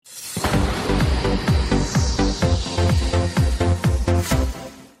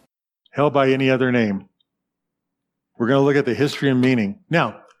hell by any other name. We're going to look at the history and meaning.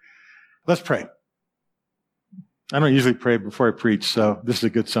 Now, let's pray. I don't usually pray before I preach, so this is a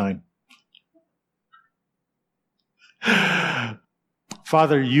good sign.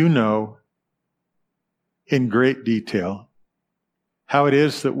 Father, you know in great detail how it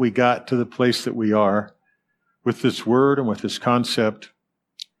is that we got to the place that we are with this word and with this concept.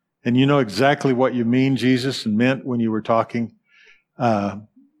 And you know exactly what you mean, Jesus, and meant when you were talking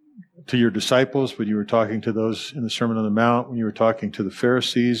to your disciples, when you were talking to those in the Sermon on the Mount, when you were talking to the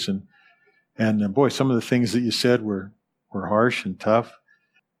Pharisees. And boy, some of the things that you said were harsh and tough.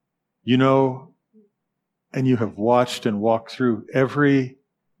 You know, and you have watched and walked through every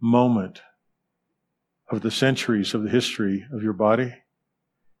moment of the centuries of the history of your body.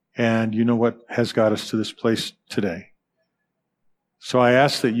 And you know what has got us to this place today. So I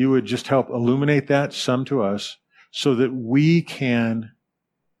ask that you would just help illuminate that some to us so that we can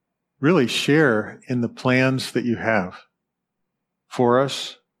really share in the plans that you have for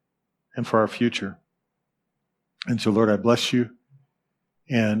us and for our future. And so, Lord, I bless you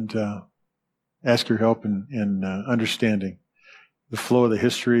and ask your help in understanding the flow of the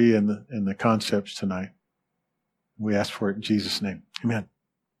history and the concepts tonight. We ask for it in Jesus' name. Amen.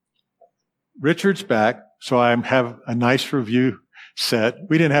 Richard's back, so I have a nice review set.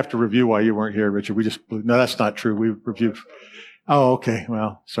 We didn't have to review while you weren't here, Richard. No, that's not true. We reviewed. Oh, okay.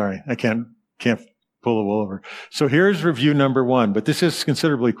 Well, sorry. I can't pull the wool over. So here's review number 1, but this is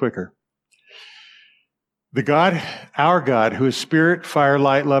considerably quicker. The God, our God, who is spirit, fire,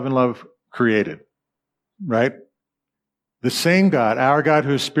 light, love, and love created, right? The same God, our God,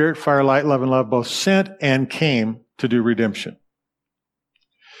 who is spirit, fire, light, love, and love, both sent and came to do redemption.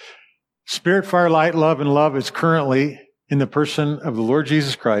 Spirit, fire, light, love, and love is currently in the person of the Lord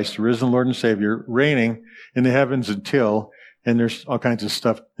Jesus Christ, the risen Lord and Savior, reigning in the heavens until, and there's all kinds of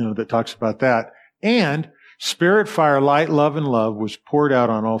stuff, that talks about that. And spirit, fire, light, love, and love was poured out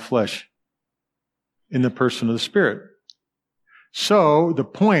on all flesh in the person of the Spirit. So the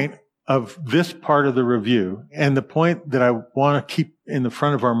point of this part of the review, and the point that I want to keep in the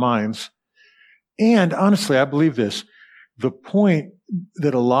front of our minds, and honestly, I believe this, the point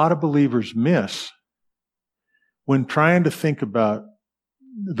that a lot of believers miss when trying to think about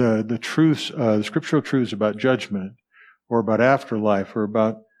the truths, the scriptural truths about judgment, or about afterlife, or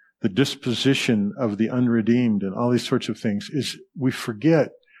about the disposition of the unredeemed, and all these sorts of things, is we forget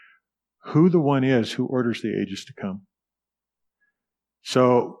who the one is who orders the ages to come.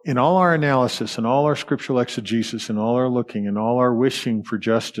 So in all our analysis and all our scriptural exegesis and all our looking and all our wishing for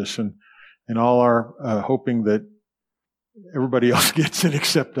justice and all our hoping that everybody else gets it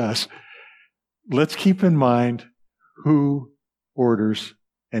except us, let's keep in mind who orders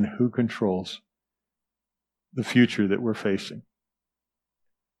and who controls the future that we're facing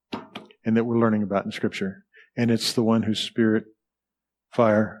and that we're learning about in Scripture. And it's the one whose spirit,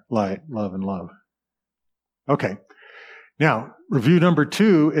 fire, light, love, and love. Okay. Now, review number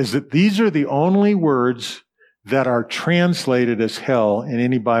 2 is that these are the only words that are translated as hell in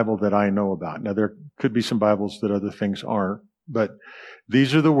any Bible that I know about. Now, there could be some Bibles that other things aren't, but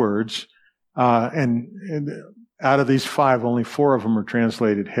these are the words. And out of these 5, only 4 of them are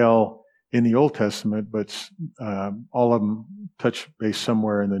translated hell in the Old Testament, but all of them touch base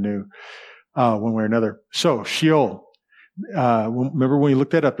somewhere in the New, one way or another. So, Sheol. Remember when we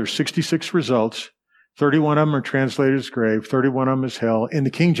looked that up, there's 66 results. 31 of them are translated as grave. 31 of them as hell. In the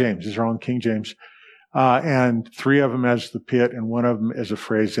King James, these are all in King James. And 3 of them as the pit, and 1 of them as a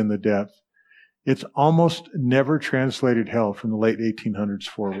phrase in the depth. It's almost never translated hell from the late 1800s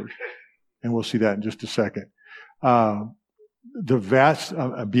forward. And we'll see that in just a second. The vast,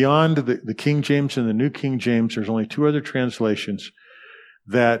 beyond the King James and the New King James, there's only 2 other translations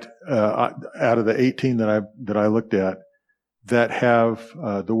that, out of the 18 that I looked at, that have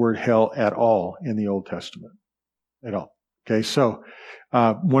the word hell at all in the Old Testament. At all. Okay, so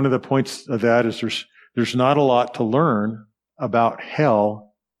one of the points of that is there's not a lot to learn about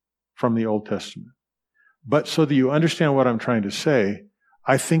hell from the Old Testament. But so that you understand what I'm trying to say,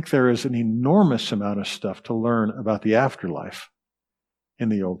 I think there is an enormous amount of stuff to learn about the afterlife in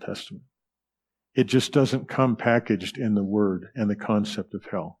the Old Testament. It just doesn't come packaged in the word and the concept of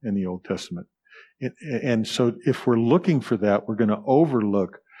hell in the Old Testament. And so if we're looking for that, we're going to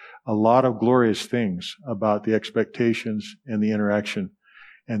overlook a lot of glorious things about the expectations and the interaction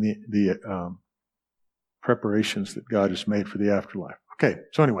and the preparations that God has made for the afterlife. Okay,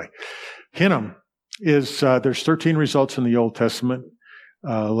 so anyway, Hinnom is, there's 13 results in the Old Testament.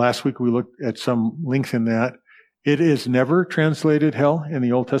 Last week we looked at some length in that. It is never translated hell in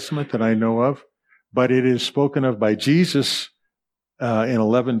the Old Testament that I know of, but it is spoken of by Jesus in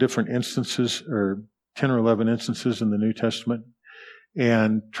 11 different instances, or 10 or 11 instances in the New Testament,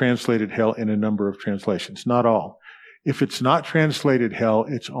 and translated hell in a number of translations. Not all. If it's not translated hell,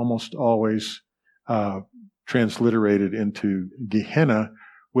 it's almost always transliterated into Gehenna,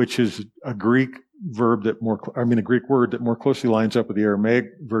 which is a Greek word that more closely lines up with the Aramaic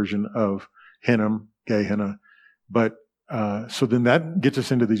version of Hinnom, Gehenna. But so then that gets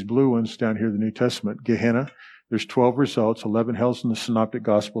us into these blue ones down here in the New Testament. Gehenna, there's 12 results, 11 hells in the Synoptic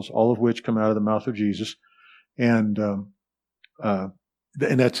Gospels, all of which come out of the mouth of Jesus. And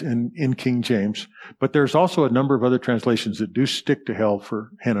that's in King James. But there's also a number of other translations that do stick to hell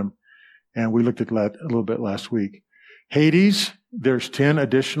for Hinnom. And we looked at that a little bit last week. Hades, there's 10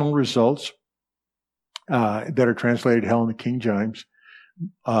 additional results that are translated hell in the King James.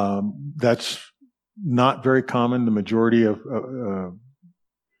 That's not very common. The majority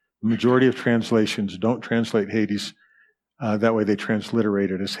of translations don't translate Hades. That way they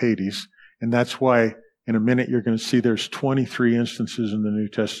transliterate it as Hades. And that's why in a minute you're going to see there's 23 instances in the New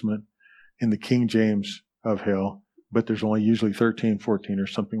Testament in the King James of hell, but there's only usually 13, 14 or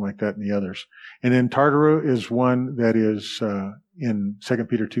something like that in the others. And then Tartaru is one that is in 2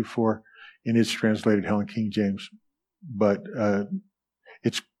 Peter 2:4, and it's translated hell in King James. But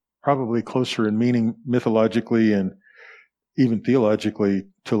it's probably closer in meaning mythologically and even theologically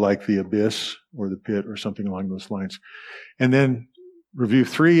to like the abyss or the pit or something along those lines. And then review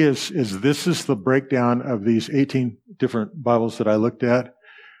 3 is this is the breakdown of these 18 different Bibles that I looked at.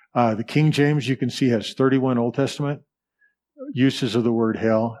 The King James, you can see, has 31 Old Testament uses of the word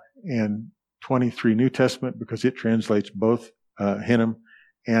hell and 23 New Testament because it translates both Hinnom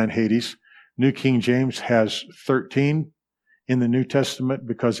and Hades. New King James has 13 in the New Testament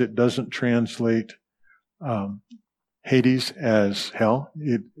because it doesn't translate Hades as hell.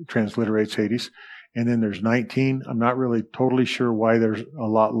 It transliterates Hades. And then there's 19. I'm not really totally sure why there's a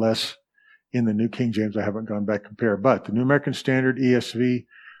lot less in the New King James. I haven't gone back and compared. But the New American Standard, ESV,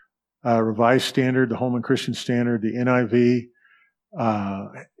 Revised Standard, the Holman Christian Standard, the NIV,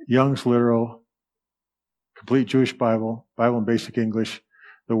 Young's Literal, Complete Jewish Bible, Bible in Basic English,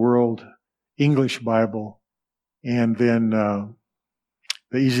 the World English Bible, and then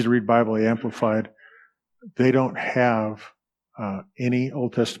the Easy to Read Bible, the Amplified. They don't have any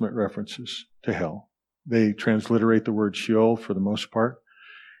Old Testament references to hell. They transliterate the word Sheol for the most part.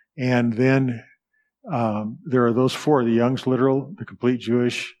 And then there are those 4, the Young's Literal, the Complete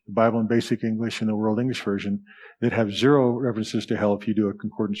Jewish, the Bible in Basic English, and the World English Version, that have 0 references to hell if you do a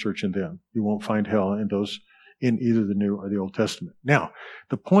concordant search in them. You won't find hell in those in either the New or the Old Testament. Now,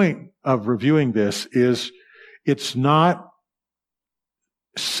 the point of reviewing this is it's not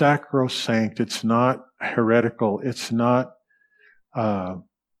sacrosanct, it's not heretical, it's not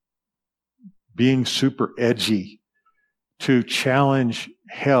being super edgy to challenge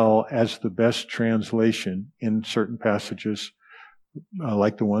hell as the best translation in certain passages,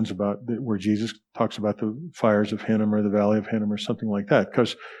 like the ones about where Jesus talks about the fires of Hinnom or the valley of Hinnom or something like that.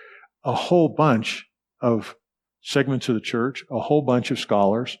 Because a whole bunch of segments of the church, a whole bunch of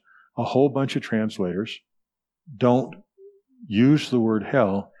scholars, a whole bunch of translators don't use the word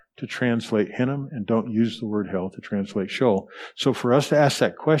hell to translate Hinnom and don't use the word hell to translate Sheol. So for us to ask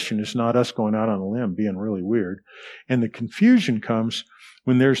that question is not us going out on a limb being really weird. And the confusion comes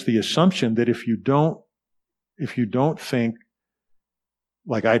when there's the assumption that if you don't think,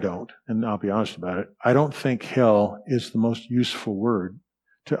 like I don't, and I'll be honest about it, I don't think hell is the most useful word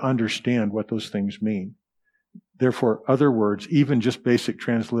to understand what those things mean. Therefore, other words, even just basic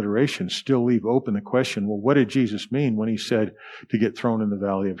transliteration, still leave open the question, well, what did Jesus mean when he said to get thrown in the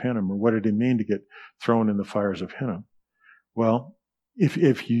valley of Hinnom? Or what did he mean to get thrown in the fires of Hinnom? Well, if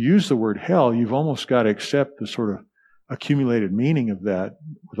you use the word hell, you've almost got to accept the sort of accumulated meaning of that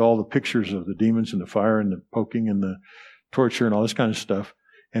with all the pictures of the demons and the fire and the poking and the torture and all this kind of stuff,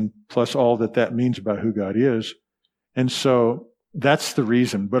 and plus all that means about who God is. And so that's the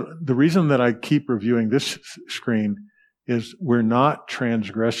reason. But the reason that I keep reviewing this screen is we're not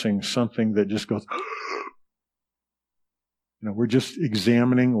transgressing something that just goes, we're just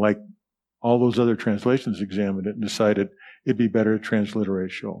examining like all those other translations examined it and decided it'd be better to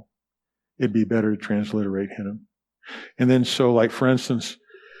transliterate Sheol. It'd be better to transliterate Hinnom. And then so like, for instance,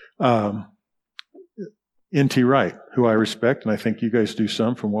 N.T. Wright, who I respect, and I think you guys do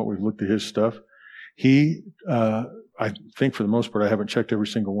some from what we've looked at his stuff. He, I think for the most part, I haven't checked every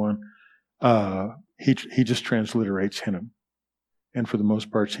single one. He just transliterates Hinnom. And for the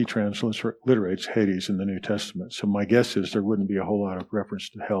most part, he transliterates Hades in the New Testament. So my guess is there wouldn't be a whole lot of reference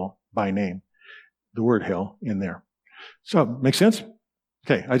to hell by name, the word hell in there. So, make sense?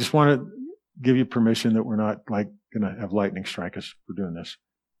 Okay, I just wanted give you permission that we're not like going to have lightning strike us for doing this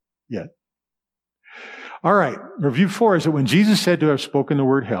yet. All right. Review 4 is that when Jesus said to have spoken the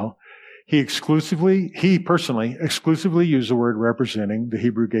word hell, he personally exclusively used the word representing the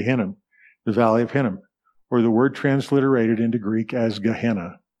Hebrew Gehinnom, the valley of Hinnom, or the word transliterated into Greek as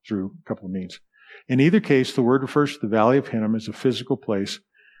Gehenna through a couple of means. In either case, the word refers to the valley of Hinnom as a physical place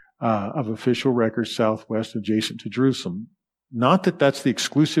of official records southwest adjacent to Jerusalem. Not that that's the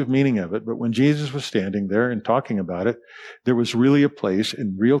exclusive meaning of it, but when Jesus was standing there and talking about it, there was really a place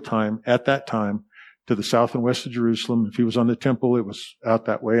in real time, at that time, to the south and west of Jerusalem. If he was on the temple, it was out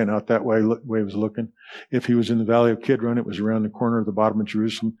that way and out that way, way he was looking. If he was in the valley of Kidron, it was around the corner of the bottom of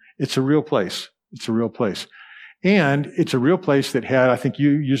Jerusalem. It's a real place. It's a real place. And it's a real place that had, I think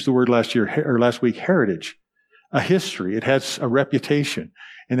you used the word last week, heritage, a history. It has a reputation.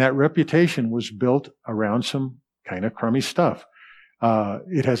 And that reputation was built around some kind of crummy stuff.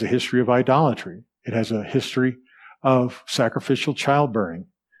 It has a history of idolatry. It has a history of sacrificial childbearing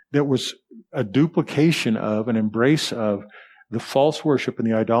that was a duplication of, an embrace of the false worship and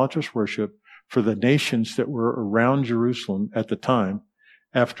the idolatrous worship for the nations that were around Jerusalem at the time.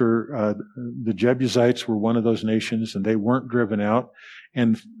 After the Jebusites were one of those nations and they weren't driven out.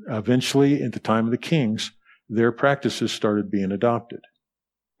 And eventually, at the time of the kings, their practices started being adopted.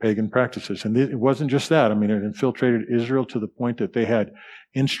 Pagan practices. And it wasn't just that. I mean, it infiltrated Israel to the point that they had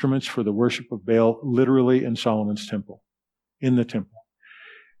instruments for the worship of Baal literally in Solomon's temple, in the temple.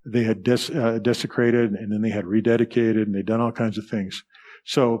 They had desecrated, and then they had rededicated, and they'd done all kinds of things.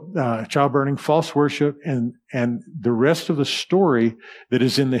 So, child burning, false worship, and the rest of the story that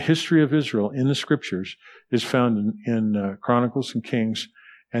is in the history of Israel, in the scriptures, is found in Chronicles and Kings,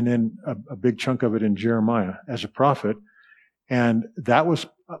 and then a big chunk of it in Jeremiah as a prophet. And that was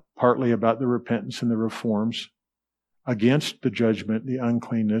partly about the repentance and the reforms against the judgment, the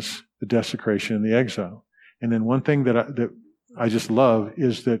uncleanness, the desecration, and the exile. And then one thing that I just love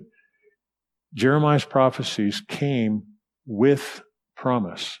is that Jeremiah's prophecies came with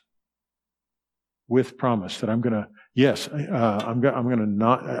promise that I'm going to, yes, I'm going to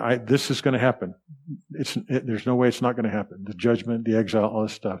not, this is going to happen. There's no way it's not going to happen. The judgment, the exile, all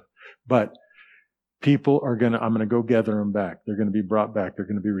this stuff. But people I'm going to go gather them back. They're going to be brought back. They're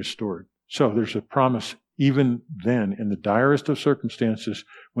going to be restored. So there's a promise even then, in the direst of circumstances,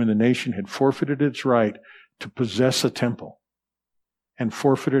 when the nation had forfeited its right to possess a temple and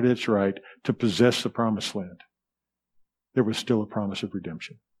forfeited its right to possess the promised land, there was still a promise of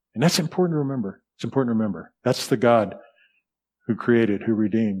redemption. And that's important to remember. It's important to remember. That's the God who created, who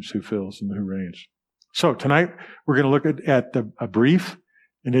redeems, who fills, and who reigns. So tonight we're going to look at a brief,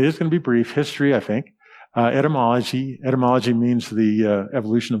 and it is going to be brief, history, I think. Etymology. Etymology means the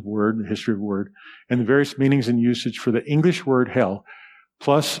evolution of word, the history of word, and the various meanings and usage for the English word hell.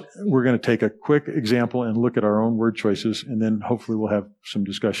 Plus, we're going to take a quick example and look at our own word choices, and then hopefully we'll have some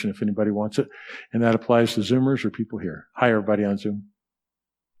discussion if anybody wants it. And that applies to Zoomers or people here. Hi, everybody on Zoom.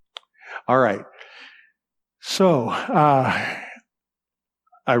 All right. So, I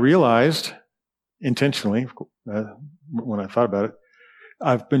realized intentionally, when I thought about it,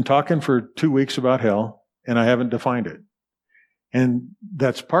 I've been talking for 2 weeks about hell, and I haven't defined it. And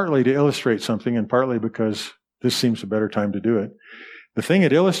that's partly to illustrate something, and partly because this seems a better time to do it. The thing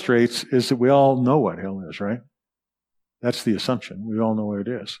it illustrates is that we all know what hell is, right? That's the assumption. We all know what it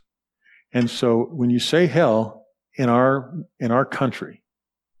is. And so when you say hell in our country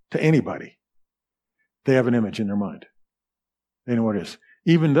to anybody, they have an image in their mind. They know what it is.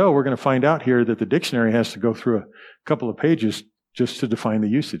 Even though we're going to find out here that the dictionary has to go through a couple of pages just to define the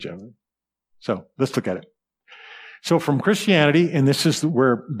usage of it. So let's look at it. So from Christianity, and this is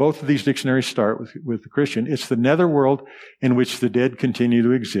where both of these dictionaries start with the Christian, it's the netherworld in which the dead continue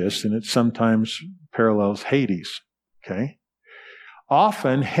to exist, and it sometimes parallels Hades. Okay?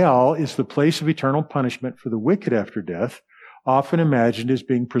 Often, hell is the place of eternal punishment for the wicked after death, often imagined as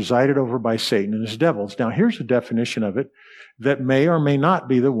being presided over by Satan and his devils. Now, here's a definition of it that may or may not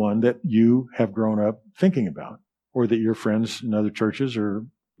be the one that you have grown up thinking about, or that your friends in other churches or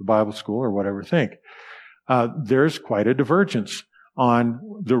the Bible school or whatever think. There's quite a divergence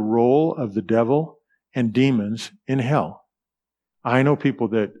on the role of the devil and demons in hell. I know people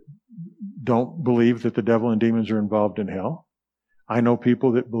that don't believe that the devil and demons are involved in hell. I know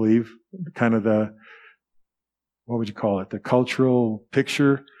people that believe kind of the, what would you call it, the cultural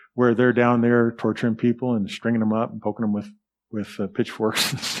picture where they're down there torturing people and stringing them up and poking them with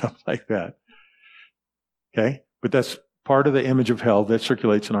pitchforks and stuff like that. Okay? But that's part of the image of hell that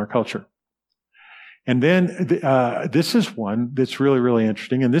circulates in our culture. And then this is one that's really, really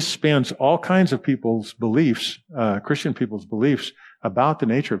interesting. And this spans all kinds of people's beliefs, Christian people's beliefs about the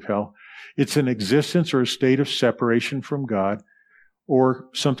nature of hell. It's an existence or a state of separation from God, or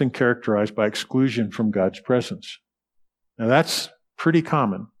something characterized by exclusion from God's presence. Now that's pretty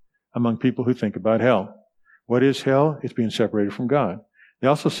common among people who think about hell. What is hell? It's being separated from God. They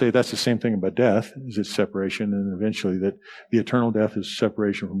also say that's the same thing about death, is its separation, and eventually that the eternal death is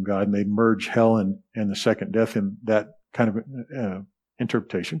separation from God, and they merge hell and the second death in that kind of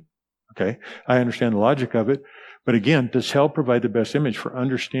interpretation. Okay, I understand the logic of it, but again, does hell provide the best image for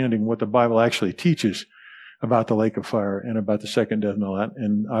understanding what the Bible actually teaches about the lake of fire and about the second death and all that?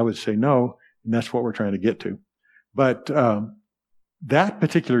 And I would say no, and that's what we're trying to get to. But that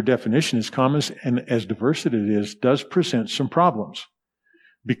particular definition, as common and as diverse as it is, does present some problems.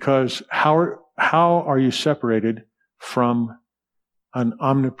 Because how are you separated from an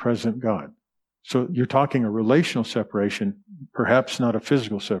omnipresent God? So you're talking a relational separation, perhaps not a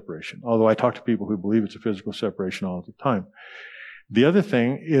physical separation, although I talk to people who believe it's a physical separation all the time. The other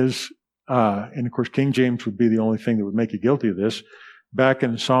thing is, and of course King James would be the only thing that would make you guilty of this, back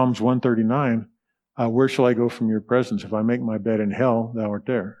in Psalms 139, where shall I go from your presence? If I make my bed in hell, thou art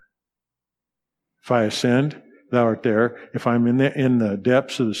there. If I ascend, thou art there. If I'm in the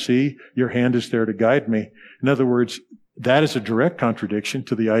depths of the sea, your hand is there to guide me. In other words, that is a direct contradiction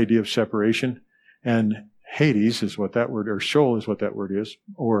to the idea of separation. And Hades is what that word, or Sheol is what that word is,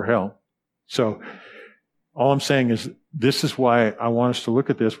 or hell. So all I'm saying is this is why I want us to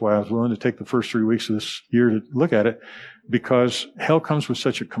look at this, why I was willing to take the first 3 weeks of this year to look at it, because hell comes with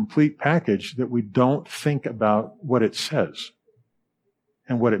such a complete package that we don't think about what it says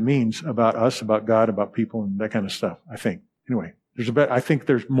and what it means about us, about God, about people, and that kind of stuff, I think. Anyway, I think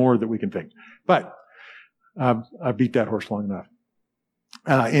there's more that we can think. But I beat that horse long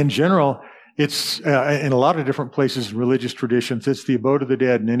enough. In general, it's in a lot of different places in religious traditions, it's the abode of the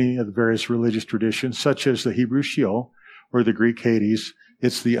dead in any of the various religious traditions, such as the Hebrew Sheol or the Greek Hades.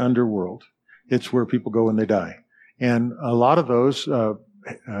 It's the underworld. It's where people go when they die. And a lot of those,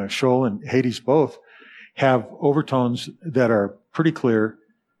 Sheol and Hades both, have overtones that are pretty clear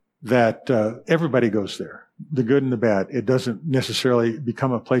that everybody goes there, the good and the bad. It doesn't necessarily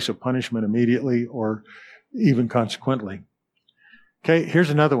become a place of punishment immediately or even consequently. Okay, here's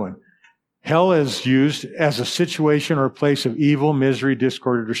another one. Hell is used as a situation or a place of evil, misery,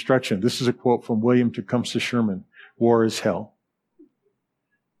 discord, or destruction. This is a quote from William Tecumseh Sherman. War is hell.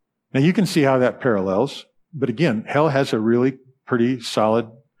 Now you can see how that parallels, but again, hell has a really pretty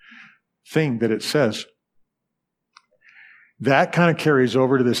solid thing that it says. That kind of carries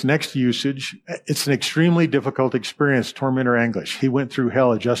over to this next usage. It's an extremely difficult experience, torment or anguish. He went through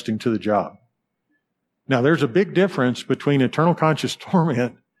hell adjusting to the job. Now, there's a big difference between eternal conscious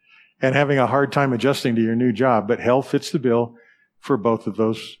torment and having a hard time adjusting to your new job, but hell fits the bill for both of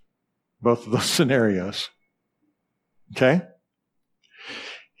those scenarios. Okay?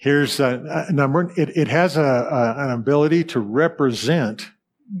 Here's a number. It has an ability to represent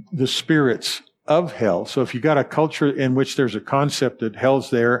the spirits of hell. So if you got a culture in which there's a concept that hell's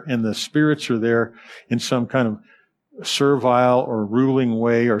there and the spirits are there in some kind of servile or ruling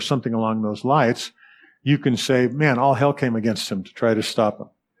way or something along those lines, you can say, man, all hell came against him to try to stop him.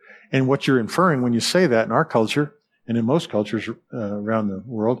 And what you're inferring when you say that in our culture, and in most cultures around the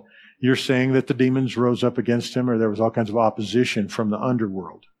world, you're saying that the demons rose up against him, or there was all kinds of opposition from the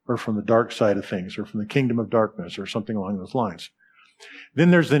underworld, or from the dark side of things, or from the kingdom of darkness, or something along those lines.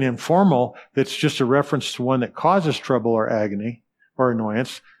 Then there's an informal that's just a reference to one that causes trouble or agony or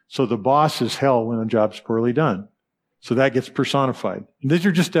annoyance. So the boss is hell when the job's poorly done. So that gets personified. And these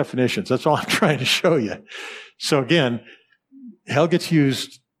are just definitions. That's all I'm trying to show you. So again, hell gets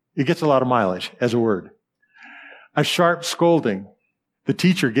used, it gets a lot of mileage as a word. A sharp scolding. The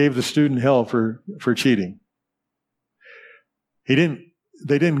teacher gave the student hell for cheating. They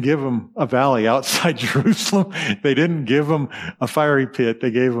didn't give him a valley outside Jerusalem. They didn't give him a fiery pit.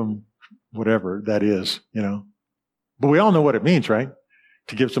 They gave him whatever that is, you know. But we all know what it means, right?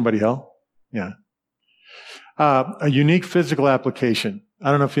 To give somebody hell. Yeah. A unique physical application.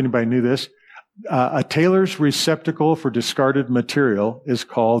 I don't know if anybody knew this. A tailor's receptacle for discarded material is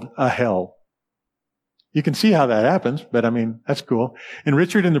called a hell. You can see how that happens, but I mean, that's cool. And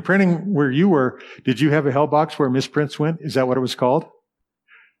Richard, in the printing where you were, did you have a hell box where misprints went? Is that what it was called?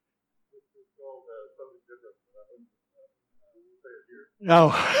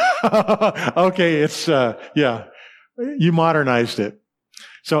 Oh, okay. It's, yeah, you modernized it.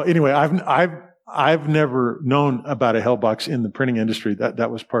 So anyway, I've never known about a hell box in the printing industry.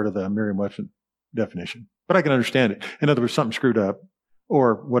 That was part of the Merriam-Webster definition, but I can understand it. In other words, something screwed up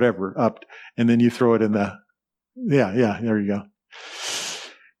or whatever up, and then you throw it in the, yeah, there you go.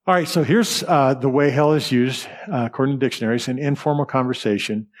 All right, so here's the way hell is used, according to dictionaries, in informal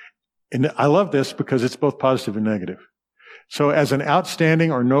conversation. And I love this because it's both positive and negative. So as an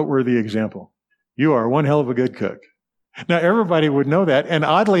outstanding or noteworthy example, you are one hell of a good cook. Now, everybody would know that. And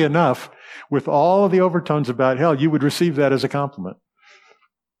oddly enough, with all of the overtones about hell, you would receive that as a compliment.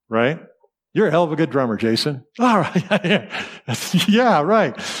 Right? You're a hell of a good drummer, Jason. All right. Yeah,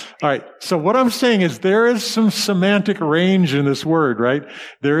 right. All right. So what I'm saying is there is some semantic range in this word, right?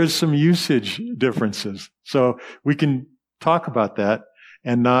 There is some usage differences. So we can talk about that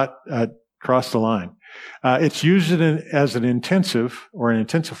and not cross the line. It's used as an intensive or an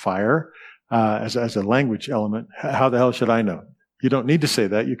intensifier, as a language element. How the hell should I know? You don't need to say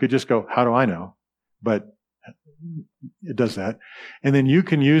that. You could just go, how do I know? But it does that. And then you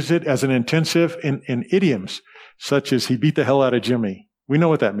can use it as an intensive in idioms, such as he beat the hell out of Jimmy. We know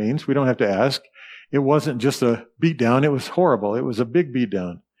what that means. We don't have to ask. It wasn't just a beat down. It was horrible. It was a big beat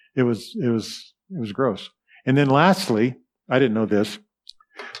down. It was gross. And then lastly, I didn't know this,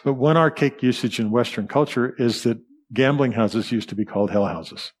 but one archaic usage in Western culture is that gambling houses used to be called hell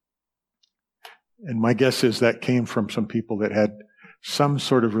houses. And my guess is that came from some people that had some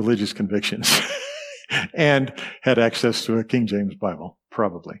sort of religious convictions and had access to a King James Bible,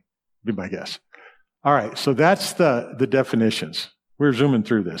 probably, be my guess. All right, so that's the definitions. We're zooming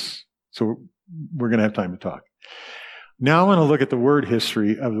through this, so we're going to have time to talk. Now I want to look at the word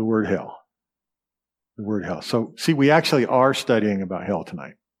history of the word hell. The word hell. So, see, we actually are studying about hell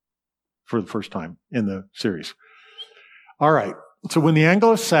tonight for the first time in the series. All right. So when the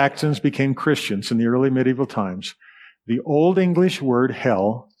Anglo-Saxons became Christians in the early medieval times, the Old English word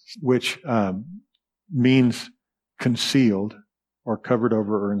hell, which means concealed or covered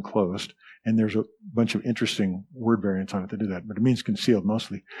over or enclosed, and there's a bunch of interesting word variants on it that do that, but it means concealed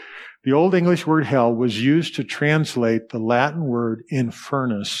mostly. The Old English word hell was used to translate the Latin word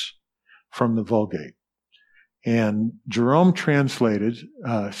infernus from the Vulgate. And Jerome translated,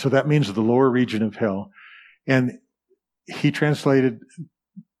 so that means the lower region of hell, and he translated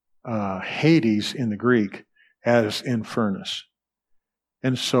Hades in the Greek as infernus.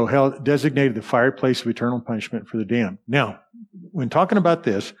 And so hell designated the fiery place of eternal punishment for the damned. Now, when talking about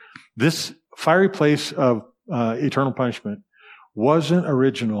this fiery place of eternal punishment wasn't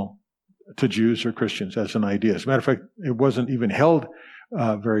original to Jews or Christians as an idea. As a matter of fact, it wasn't even held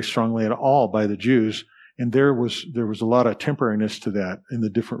very strongly at all by the Jews. And there was a lot of temporariness to that in the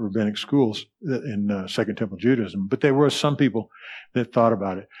different rabbinic schools in Second Temple Judaism. But there were some people that thought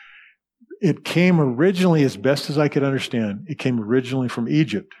about it. It came originally, as best as I could understand, it came originally from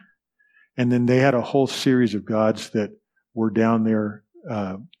Egypt. And then they had a whole series of gods that were down there,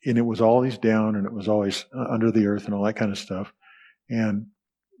 and it was always down, and it was always under the earth and all that kind of stuff. And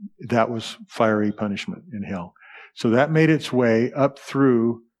that was fiery punishment in hell. So that made its way up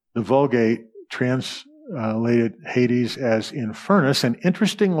through the Vulgate, translated Hades as infernus. And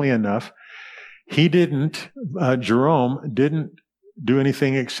interestingly enough, Jerome didn't do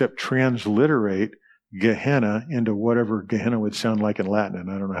anything except transliterate Gehenna into whatever Gehenna would sound like in Latin.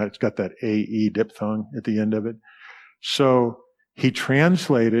 And I don't know how it's got that A-E diphthong at the end of it. So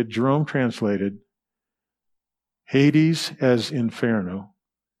Jerome translated Hades as Inferno,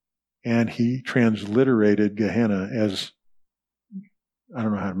 and he transliterated Gehenna as, I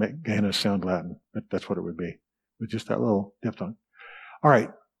don't know how to make Gehenna sound Latin, but that's what it would be, with just that little diphthong. All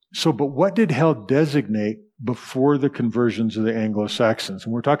right. So, but what did hell designate before the conversions of the Anglo-Saxons?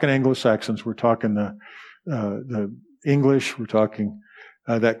 And we're talking Anglo-Saxons, we're talking the English, we're talking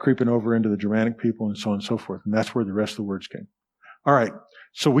that creeping over into the Germanic people and so on and so forth. And that's where the rest of the words came. All right.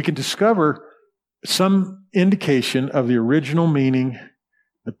 So we can discover some indication of the original meaning,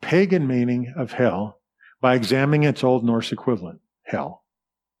 the pagan meaning of hell, by examining its Old Norse equivalent, hell.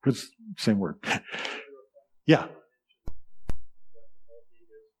 It's the same word. Yeah.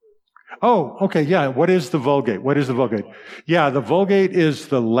 Oh, okay, yeah. What is the Vulgate? Yeah, the Vulgate is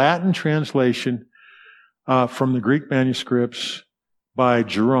the Latin translation from the Greek manuscripts by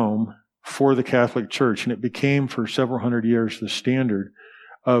Jerome for the Catholic Church, and it became for several hundred years the standard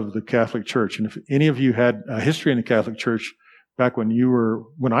of the Catholic Church. And if any of you had a history in the Catholic Church back when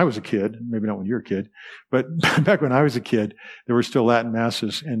I was a kid, maybe not when you were a kid, but back when I was a kid, there were still Latin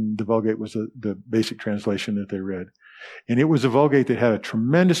masses, and the Vulgate was the basic translation that they read. And it was a Vulgate that had a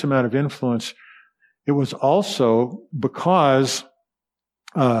tremendous amount of influence. It was also because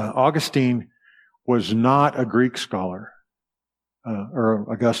Augustine was not a Greek scholar, or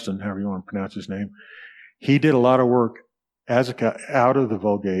Augustine, however you want to pronounce his name. He did a lot of work out of the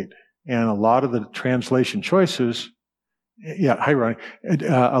Vulgate, and a lot of the translation choices, hi Ronnie,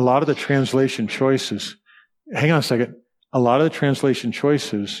 a lot of the translation choices, hang on a second, a lot of the translation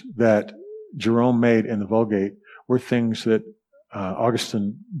choices that Jerome made in the Vulgate were things that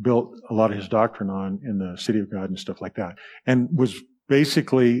Augustine built a lot of his doctrine on in the City of God and stuff like that, and was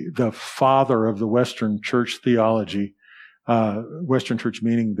basically the father of the Western Church theology. Western Church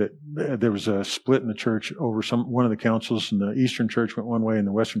meaning that there was a split in the church over one of the councils, and the Eastern Church went one way and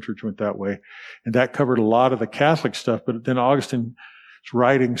the Western Church went that way. And that covered a lot of the Catholic stuff, but then Augustine's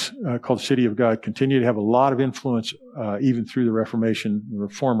writings called City of God continue to have a lot of influence even through the Reformation and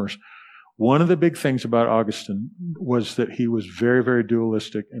Reformers. One of the big things about Augustine was that he was very, very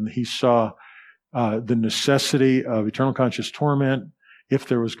dualistic, and he saw the necessity of eternal conscious torment if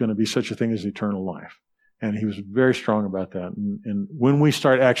there was going to be such a thing as eternal life. And he was very strong about that. And when we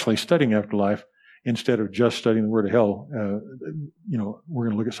start actually studying afterlife, instead of just studying the word of hell, we're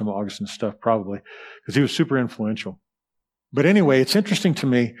going to look at some of Augustine's stuff probably, because he was super influential. But anyway, it's interesting to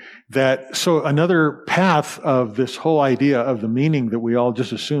me that, so another path of this whole idea of the meaning that we all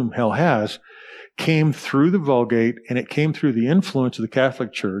just assume hell has came through the Vulgate, and it came through the influence of the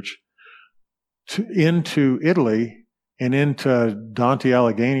Catholic Church into Italy and into Dante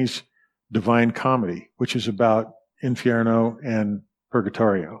Alighieri's Divine Comedy, which is about Inferno and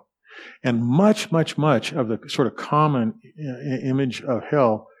Purgatorio. And much, much, much of the sort of common image of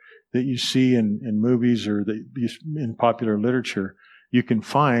hell that you see in movies or in popular literature, you can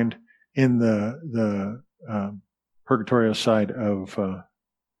find in the Purgatorio side of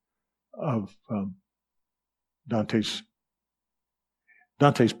Dante's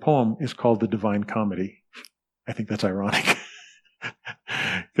poem is called the Divine Comedy. I think that's ironic.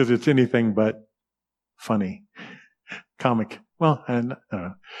 Because it's anything but funny, comic. Well, I don't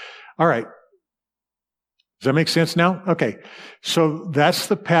know. All right. Does that make sense now? Okay. So that's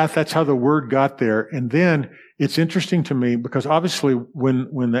the path. That's how the word got there. And then it's interesting to me because obviously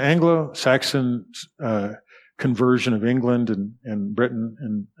when the Anglo-Saxon conversion of England and Britain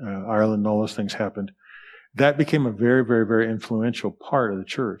and Ireland and all those things happened, that became a very, very, very influential part of the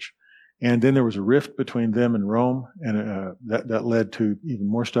church. And then there was a rift between them and Rome, and that led to even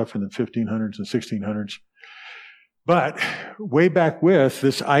more stuff in the 1500s and 1600s. But way back with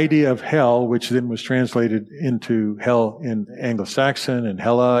this idea of hell, which then was translated into hell in Anglo-Saxon and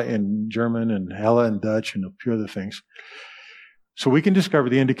Hella in German and Hella in Dutch and a few other things. So we can discover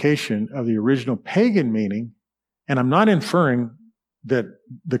the indication of the original pagan meaning, and I'm not inferring that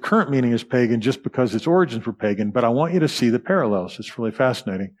the current meaning is pagan just because its origins were pagan, but I want you to see the parallels. It's really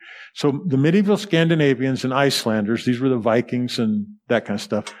fascinating. So the medieval Scandinavians and Icelanders, these were the Vikings and that kind of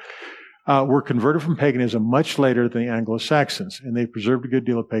stuff, were converted from paganism much later than the Anglo-Saxons, and they preserved a good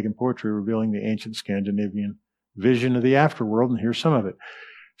deal of pagan poetry revealing the ancient Scandinavian vision of the afterworld, and here's some of it.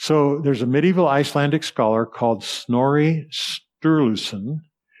 So there's a medieval Icelandic scholar called Snorri Sturluson.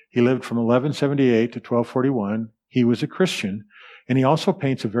 He lived from 1178 to 1241. He was a Christian. And he also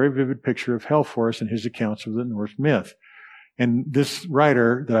paints a very vivid picture of hell for us in his accounts of the Norse myth. And this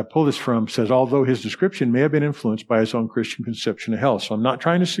writer that I pulled this from says, although his description may have been influenced by his own Christian conception of hell. So I'm not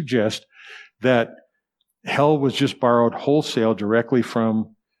trying to suggest that hell was just borrowed wholesale directly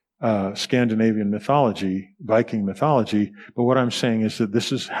from Scandinavian mythology, Viking mythology. But what I'm saying is that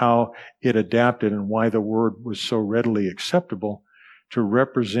this is how it adapted and why the word was so readily acceptable to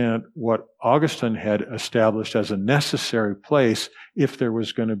represent what Augustine had established as a necessary place if there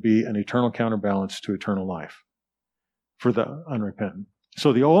was going to be an eternal counterbalance to eternal life for the unrepentant.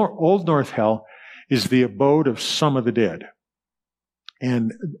 So the Old North hell is the abode of some of the dead.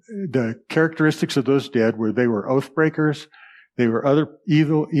 And the characteristics of those dead were they were oath breakers, they were other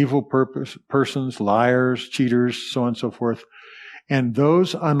evil persons, liars, cheaters, so on and so forth, and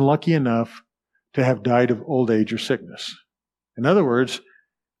those unlucky enough to have died of old age or sickness. In other words,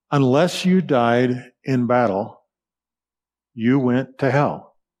 unless you died in battle, you went to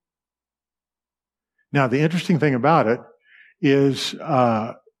hell. Now, the interesting thing about it is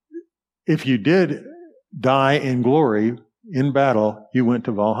if you did die in glory in battle, you went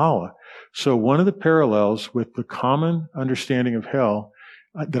to Valhalla. So one of the parallels with the common understanding of hell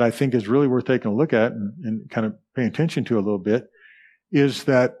that I think is really worth taking a look at and kind of paying attention to a little bit is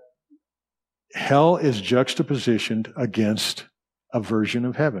that hell is juxtapositioned against a version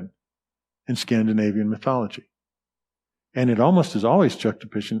of heaven in Scandinavian mythology. And it almost is always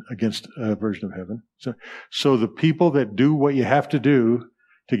juxtapositioned against a version of heaven. So the people that do what you have to do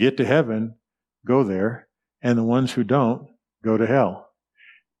to get to heaven go there, and the ones who don't go to hell.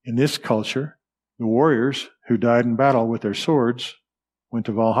 In this culture, the warriors who died in battle with their swords went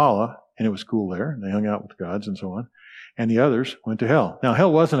to Valhalla, and it was cool there, and they hung out with gods and so on. And the others went to hell. Now,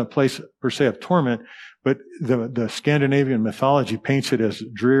 hell wasn't a place per se of torment, but the Scandinavian mythology paints it as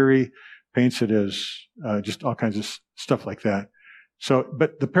dreary, paints it as just all kinds of stuff like that. So,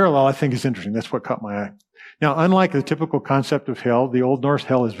 but the parallel I think is interesting. That's what caught my eye. Now, unlike the typical concept of hell, the Old Norse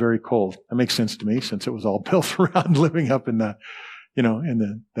hell is very cold. That makes sense to me since it was all built around living up in that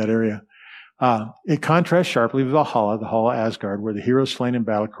area. It contrasts sharply with Valhalla, Asgard, where the hero slain in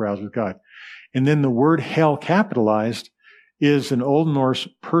battle caroused with God. And then the word hell capitalized is an Old Norse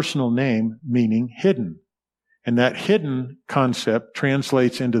personal name meaning hidden. And that hidden concept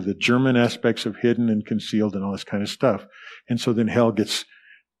translates into the German aspects of hidden and concealed and all this kind of stuff. And so then hell gets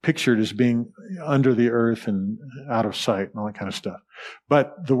pictured as being under the earth and out of sight and all that kind of stuff.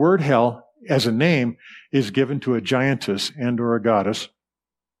 But the word hell as a name is given to a giantess and or a goddess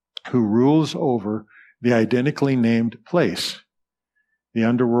who rules over the identically named place, the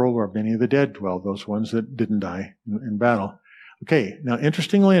underworld where many of the dead dwell, those ones that didn't die in battle. Okay, now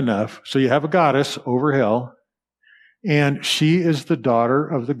interestingly enough, so you have a goddess over hell, and she is the daughter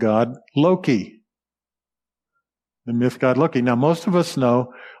of the god Loki, the myth god Loki. Now, most of us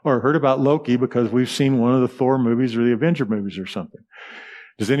know or heard about Loki because we've seen one of the Thor movies or the Avenger movies or something.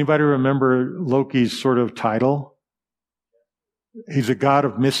 Does anybody remember Loki's sort of title? He's a god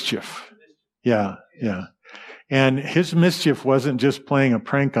of mischief. Yeah. And his mischief wasn't just playing a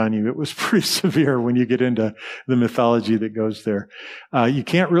prank on you. It was pretty severe when you get into the mythology that goes there. You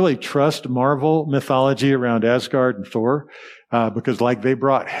can't really trust Marvel mythology around Asgard and Thor, because like they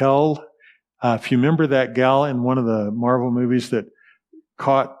brought hell. If you remember that gal in one of the Marvel movies that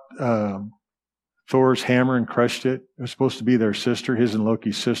caught Thor's hammer and crushed it, it was supposed to be their sister, his and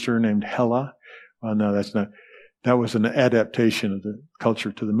Loki's sister named Hela. No, that's not. That was an adaptation of the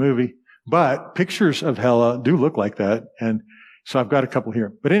culture to the movie. But pictures of Hela do look like that. And so I've got a couple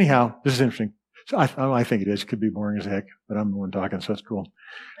here. But anyhow, this is interesting. So I think it is. It could be boring as heck, but I'm the one talking, so that's cool.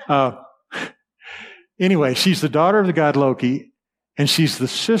 Anyway, she's the daughter of the god Loki, and she's the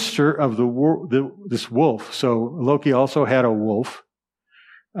sister of this wolf. So Loki also had a wolf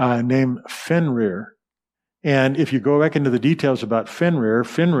named Fenrir. And if you go back into the details about Fenrir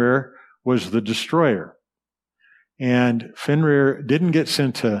was the destroyer. And Fenrir didn't get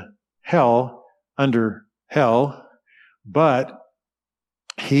sent to hell under hell, but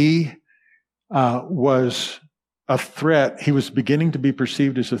he was a threat. He was beginning to be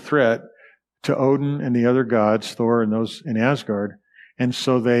perceived as a threat to Odin and the other gods, Thor and those in Asgard. And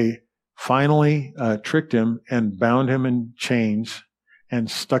so they finally tricked him and bound him in chains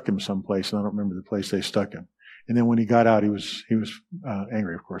and stuck him someplace. And I don't remember the place they stuck him. And then when he got out, he was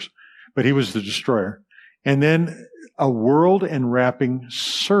angry, of course. But he was the destroyer. And then a world-enwrapping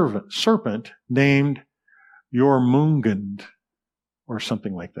serpent named Jormungand, or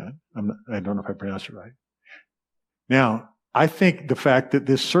something like that. I don't know if I pronounced it right. Now, I think the fact that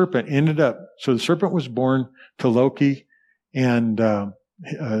this serpent so the serpent was born to Loki and Angerbrood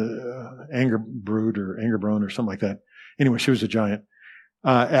or Angerbrone or something like that. Anyway, she was a giant.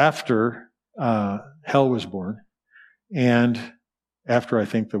 After Hel was born, and after I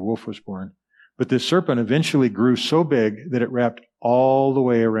think the wolf was born. But this serpent eventually grew so big that it wrapped all the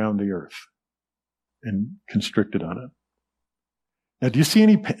way around the earth and constricted on it. Now, do you see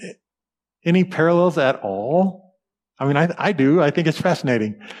any parallels at all? I mean, I do. I think it's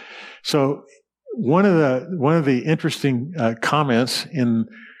fascinating. So one of the interesting comments in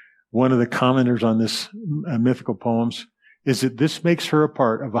one of the commenters on this mythical poems is that this makes her a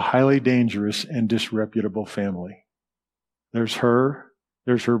part of a highly dangerous and disreputable family. There's her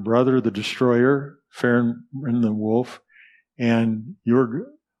brother, the destroyer, Fenrir the wolf, and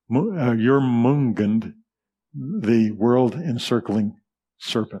Jormungand, the world-encircling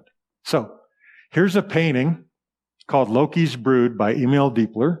serpent. So here's a painting called Loki's Brood by Emil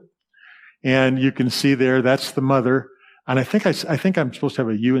Diepler. And you can see there, that's the mother. And I think I'm supposed to have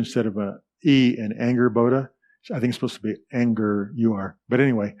a U instead of a E in Angerboda. I think it's supposed to be Anger UR. But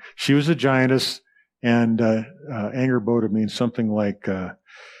anyway, she was a giantess, and Angerboda means something like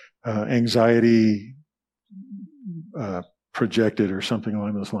anxiety projected or something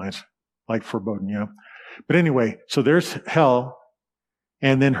along those lines, like foreboding, yeah. But anyway, so there's Hel,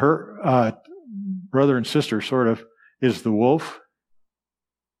 and then her brother and sister, sort of, is the wolf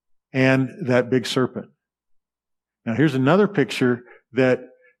and that big serpent. Now here's another picture that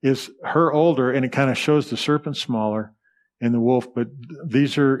is her older, and it kind of shows the serpent smaller and the wolf, but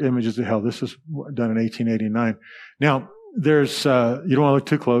these are images of Hel. This is done in 1889. Now, there's, you don't want to look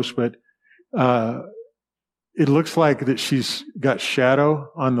too close, but it looks like that she's got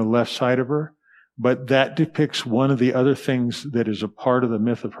shadow on the left side of her, but that depicts one of the other things that is a part of the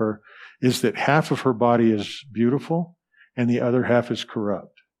myth of her, is that half of her body is beautiful and the other half is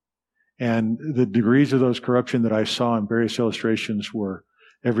corrupt. And the degrees of those corruption that I saw in various illustrations were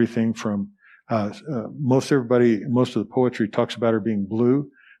everything from Most of the poetry talks about her being blue,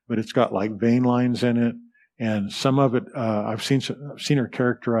 but it's got like vein lines in it. And some of it, I've seen her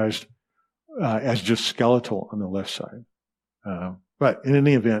characterized as just skeletal on the left side. But in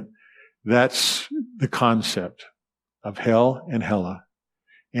any event, that's the concept of hell and Hela.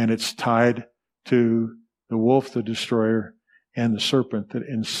 And it's tied to the wolf, the destroyer, and the serpent that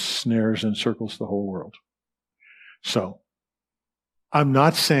ensnares and encircles the whole world. So, I'm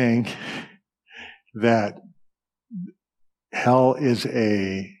not saying that hell is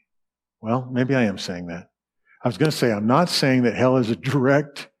well, maybe I am saying that. I was going to say, I'm not saying that hell is a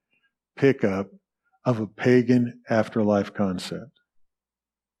direct pickup of a pagan afterlife concept.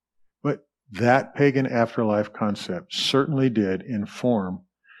 But that pagan afterlife concept certainly did inform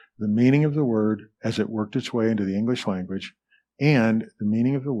the meaning of the word as it worked its way into the English language, and the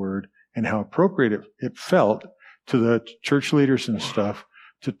meaning of the word and how appropriate it felt to the church leaders and stuff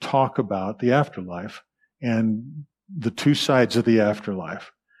to talk about the afterlife and the two sides of the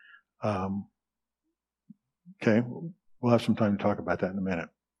afterlife. Okay, we'll have some time to talk about that in a minute.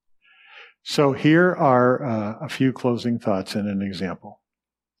 So here are a few closing thoughts and an example.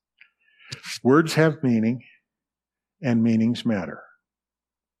 Words have meaning, and meanings matter.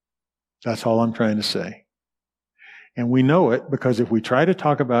 That's all I'm trying to say. And we know it because if we try to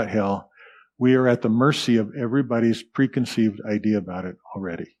talk about hell, we are at the mercy of everybody's preconceived idea about it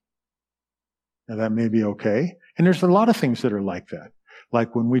already. Now that may be okay. And there's a lot of things that are like that.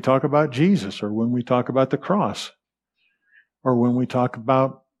 Like when we talk about Jesus, or when we talk about the cross, or when we talk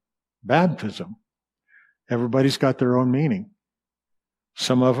about baptism. Everybody's got their own meaning.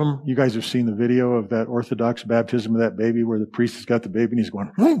 Some of them, you guys have seen the video of that Orthodox baptism of that baby where the priest has got the baby and he's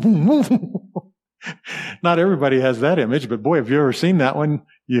going, Not everybody has that image, but boy, if you've ever seen that one,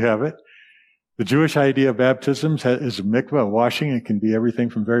 you have it. The Jewish idea of baptism is a mikvah, a washing. It can be everything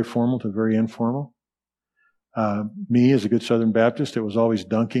from very formal to very informal. Me, as a good Southern Baptist, it was always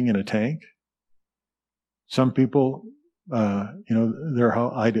dunking in a tank. Some people, their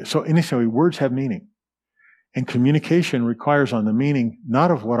whole idea. So initially, words have meaning. And communication requires on the meaning,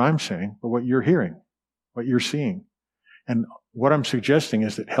 not of what I'm saying, but what you're hearing, what you're seeing. And what I'm suggesting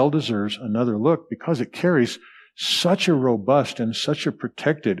is that hell deserves another look because it carries such a robust and such a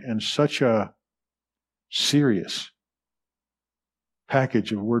protected and such a serious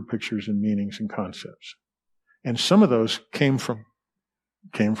package of word pictures and meanings and concepts. And some of those came from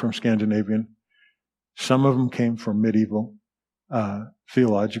Scandinavian. Some of them came from medieval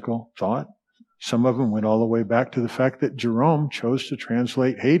theological thought. Some of them went all the way back to the fact that Jerome chose to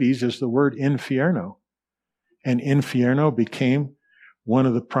translate Hades as the word infierno. And infierno became one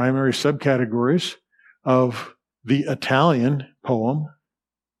of the primary subcategories of the Italian poem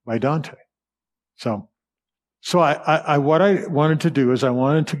by Dante. So I what I wanted to do is I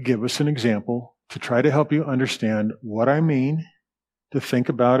wanted to give us an example to try to help you understand what I mean, to think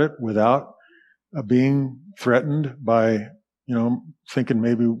about it without being threatened by, thinking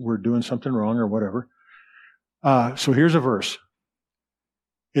maybe we're doing something wrong or whatever. So here's a verse.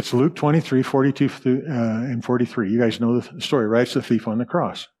 It's Luke 23, 42 and 43. You guys know the story, right? It's the thief on the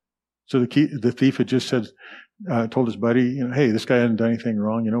cross. So the thief had just told his buddy, hey, this guy hasn't done anything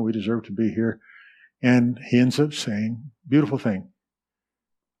wrong. We deserve to be here. And he ends up saying, beautiful thing.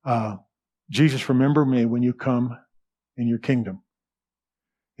 Jesus, remember me when you come in your kingdom.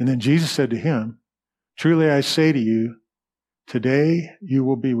 And then Jesus said to him, truly I say to you, today you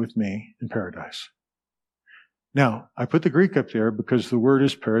will be with me in paradise. Now, I put the Greek up there because the word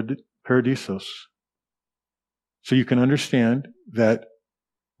is paradisos. So you can understand that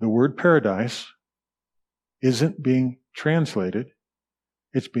the word paradise isn't being translated,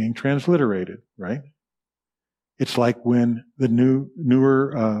 it's being transliterated, right? It's like when the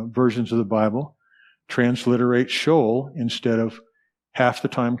newer versions of the Bible transliterate Sheol instead of half the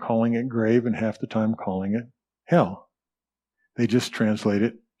time calling it grave and half the time calling it hell. They just translate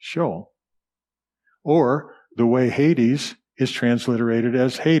it Sheol. Or the way Hades is transliterated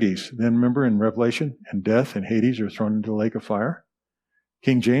as Hades. Then remember in Revelation, and death and Hades are thrown into the lake of fire.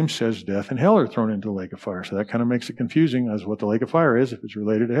 King James says death and hell are thrown into the lake of fire. So that kind of makes it confusing as what the lake of fire is if it's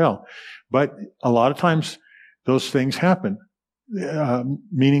related to hell. But a lot of times those things happen,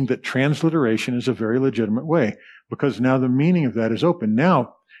 meaning that transliteration is a very legitimate way because now the meaning of that is open.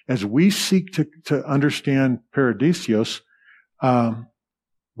 Now, as we seek to understand paradisios,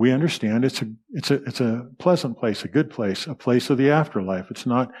 we understand it's a pleasant place, a good place, a place of the afterlife. It's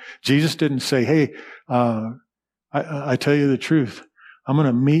not, Jesus didn't say, hey, I tell you the truth. I'm going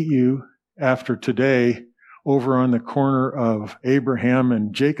to meet you after today over on the corner of Abraham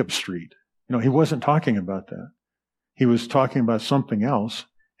and Jacob Street. He wasn't talking about that. He was talking about something else.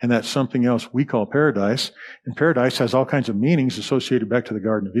 and that something else we call paradise. And paradise has all kinds of meanings associated back to the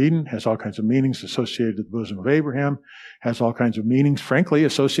Garden of Eden, has all kinds of meanings associated with the bosom of Abraham, has all kinds of meanings, frankly,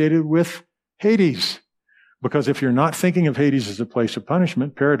 associated with Hades. Because if you're not thinking of Hades as a place of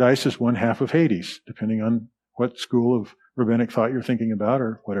punishment, paradise is one half of Hades, depending on what school of rabbinic thought you're thinking about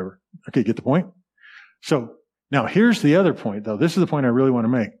or whatever. Okay, get the point? So now here's the other point, though. This is the point I really want to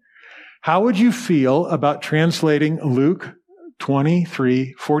make. How would you feel about translating Luke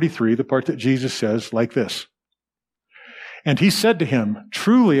 23:43, the part that Jesus says, like this? And he said to him,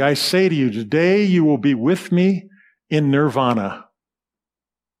 "Truly I say to you, today you will be with me in nirvana."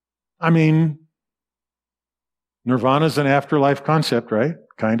 I mean, nirvana is an afterlife concept, right?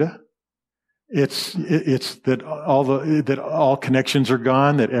 Kinda. It's that all connections are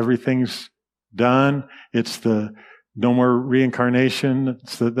gone, that everything's done. It's the no more reincarnation.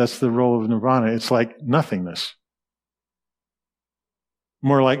 That's the role of nirvana. It's like nothingness.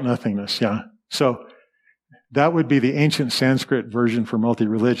 More like nothingness, yeah. So that would be the ancient Sanskrit version for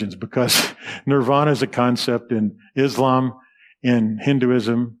multi-religions, because nirvana is a concept in Islam, in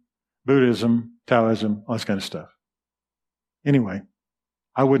Hinduism, Buddhism, Taoism, all this kind of stuff. Anyway,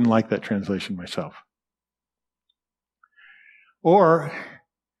 I wouldn't like that translation myself. Or,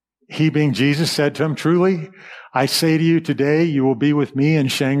 he being Jesus said to him, "Truly, I say to you today, you will be with me in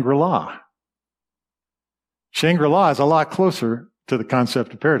Shangri-La." Shangri-La is a lot closer to the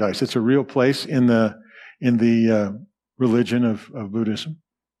concept of paradise. It's a real place in the religion of Buddhism.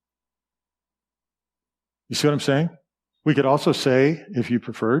 You see what I'm saying? We could also say, if you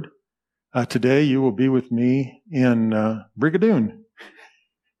preferred, today you will be with me in Brigadoon.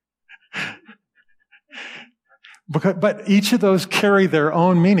 But each of those carry their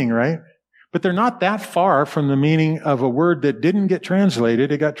own meaning, right? But they're not that far from the meaning of a word that didn't get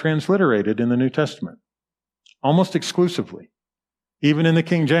translated. It got transliterated in the New Testament. Almost exclusively. Even in the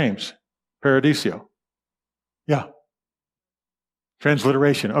King James. Paradisio. Yeah.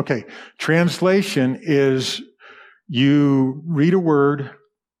 Transliteration. Okay. Translation is you read a word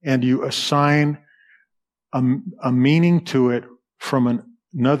and you assign a meaning to it from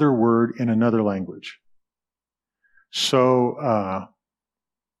another word in another language. So,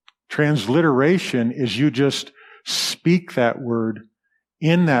 transliteration is you just speak that word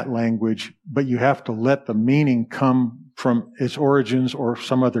in that language, but you have to let the meaning come from its origins or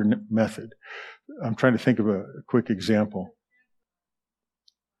some other method. I'm trying to think of a quick example.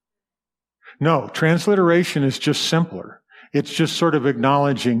 No, transliteration is just simpler. It's just sort of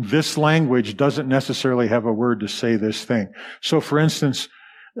acknowledging this language doesn't necessarily have a word to say this thing. So, for instance,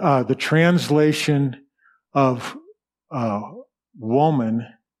 the translation of woman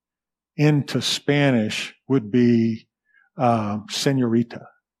into Spanish would be señorita.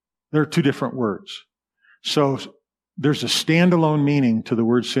 There are two different words. So there's a standalone meaning to the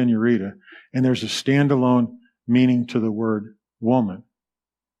word señorita, and there's a standalone meaning to the word woman.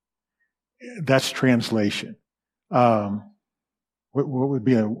 That's translation. What would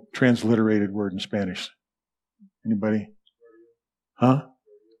be a transliterated word in Spanish? Anybody? Huh?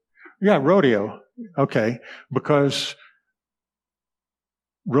 Yeah, rodeo. Okay, because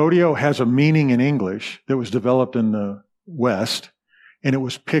rodeo has a meaning in English that was developed in the West, and it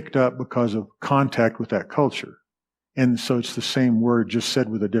was picked up because of contact with that culture. And so it's the same word, just said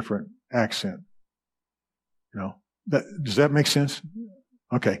with a different accent. Does that make sense?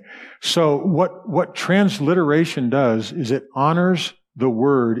 Okay. So what transliteration does is it honors the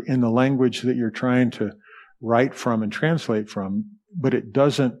word in the language that you're trying to write from and translate from, but it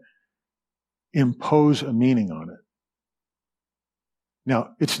doesn't impose a meaning on it.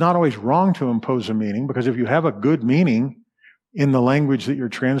 Now, it's not always wrong to impose a meaning, because if you have a good meaning in the language that you're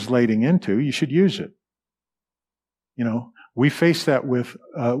translating into, you should use it. We face that with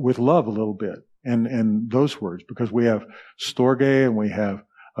love a little bit, and those words, because we have storge and we have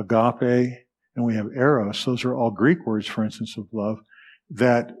agape and we have eros. Those are all Greek words, for instance, of love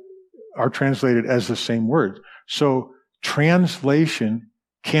that are translated as the same word. So translation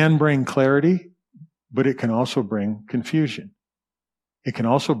can bring clarity, but it can also bring confusion. It can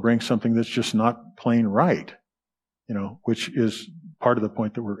also bring something that's just not plain right, which is part of the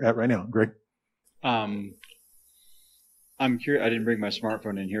point that we're at right now. Greg? I'm curious. I didn't bring my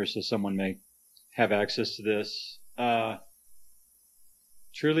smartphone in here, so someone may have access to this.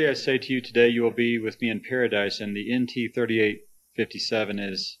 Truly I say to you, today you will be with me in paradise, and the NT 3857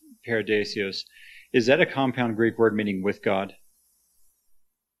 is paradisios. Is that a compound Greek word meaning with God?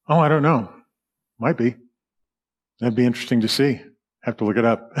 Oh, I don't know. Might be. That'd be interesting to see. Have to look it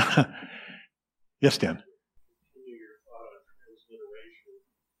up. Yes, Dan. Continue your thought on transliteration.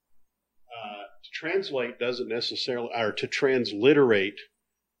 To translate doesn't necessarily, or to transliterate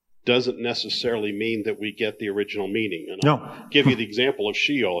doesn't necessarily mean that we get the original meaning. And No. I'll give you the example of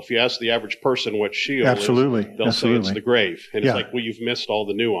Sheol. If you ask the average person what Sheol Absolutely. is, they'll Absolutely. say it's the grave. And Yeah. it's like, well, you've missed all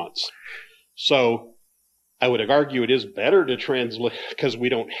the nuance. So I would argue it is better to translate, because we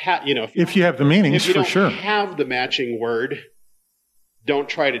don't have, If you have the meanings, if you for don't sure. have the matching word, don't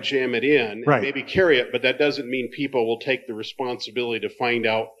try to jam it in. Right. Maybe carry it, but that doesn't mean people will take the responsibility to find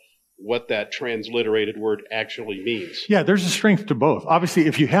out what that transliterated word actually means. Yeah, there's a strength to both. Obviously,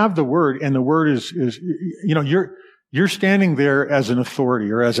 if you have the word and the word is you're standing there as an authority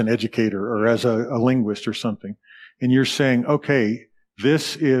or as an educator or as a linguist or something, and you're saying, okay,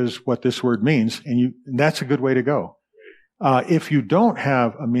 this is what this word means, and that's a good way to go. If you don't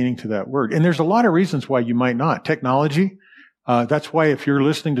have a meaning to that word, and there's a lot of reasons why you might not. Technology, that's why if you're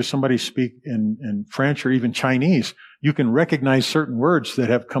listening to somebody speak in French or even Chinese, you can recognize certain words that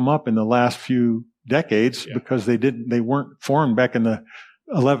have come up in the last few decades because they weren't formed back in the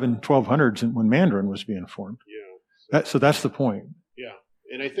 1200s when Mandarin was being formed. Yeah. So that's the point. Yeah.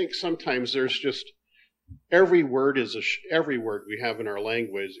 And I think sometimes there's just every word we have in our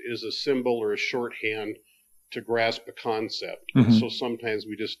language is a symbol or a shorthand to grasp a concept. Mm-hmm. And so sometimes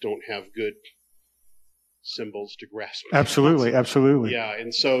we just don't have good symbols to grasp. Absolutely. Absolutely. Yeah.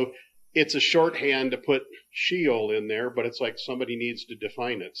 And so it's a shorthand to put Sheol in there, but it's like somebody needs to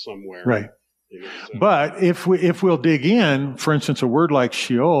define it somewhere. Right. So But if we'll dig in, for instance, a word like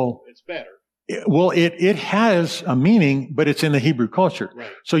Sheol, it's better. It has a meaning, but it's in the Hebrew culture. Right.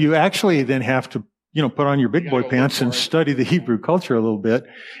 So you actually then have to, put on your big boy go pants look and for it. study the Hebrew culture a little bit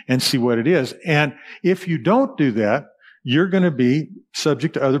and see what it is. And if you don't do that, you're going to be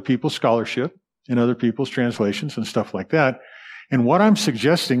subject to other people's scholarship and other people's translations and stuff like that. And what I'm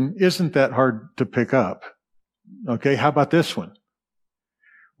suggesting isn't that hard to pick up. Okay, how about this one?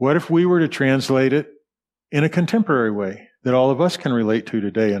 What if we were to translate it in a contemporary way that all of us can relate to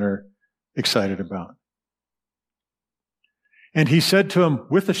today and are excited about? And he said to him,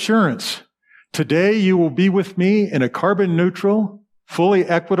 with assurance, today you will be with me in a carbon neutral, fully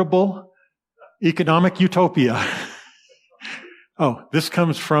equitable economic utopia. Oh, this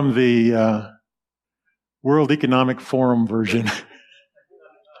comes from the World Economic Forum version.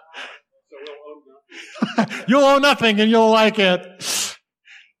 You'll owe nothing and you'll like it.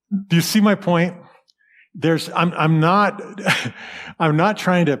 Do you see my point? I'm not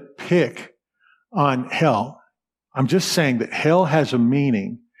trying to pick on hell. I'm just saying that hell has a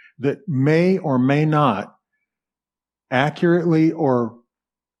meaning that may or may not accurately or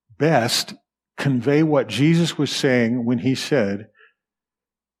best convey what Jesus was saying when he said,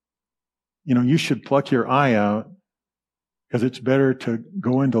 you should pluck your eye out because it's better to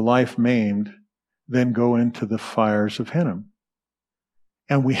go into life maimed than go into the fires of Hinnom.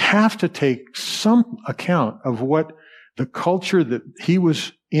 And we have to take some account of what the culture that he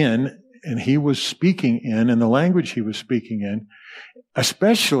was in and he was speaking in and the language he was speaking in,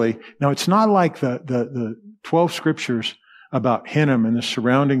 especially, now it's not like the 12 scriptures about Hinnom and the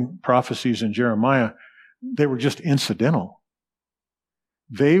surrounding prophecies in Jeremiah. They were just incidental.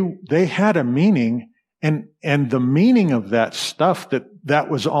 They had a meaning, and the meaning of that stuff that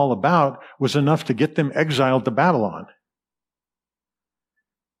was all about was enough to get them exiled to Babylon.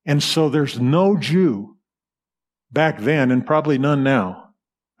 And so there's no Jew back then, and probably none now.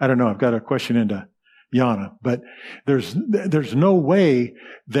 I don't know, I've got a question into Yana, but there's no way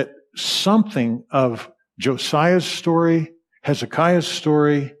that something of Josiah's story, Hezekiah's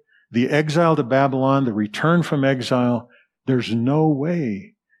story, the exile to Babylon, the return from exile, there's no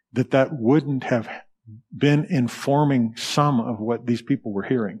way that wouldn't have been informing some of what these people were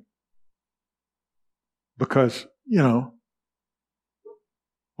hearing. Because,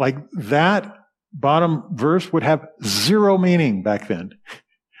 like that bottom verse would have zero meaning back then.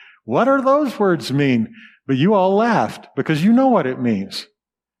 What are those words mean? But you all laughed because you know what it means.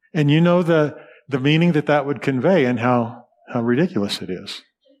 And you know the meaning that would convey and how ridiculous it is.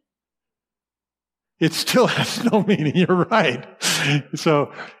 It still has no meaning. You're right.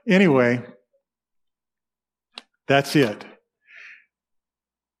 So anyway, that's it.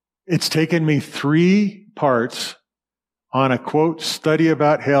 It's taken me 3 parts on a quote study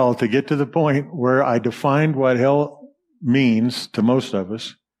about hell to get to the point where I defined what hell means to most of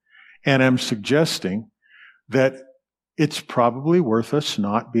us. And I'm suggesting that it's probably worth us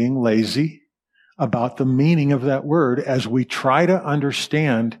not being lazy about the meaning of that word as we try to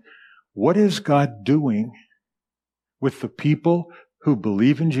understand what is God doing with the people who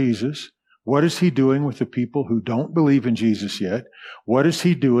believe in Jesus. What is he doing with the people who don't believe in Jesus yet? What is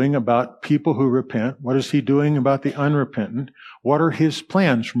he doing about people who repent? What is he doing about the unrepentant? What are his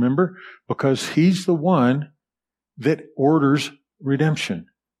plans? Remember, because he's the one that orders redemption.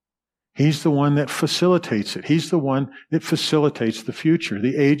 He's the one that facilitates it. He's the one that facilitates the future.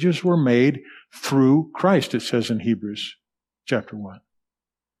 The ages were made through Christ, it says in Hebrews chapter 1.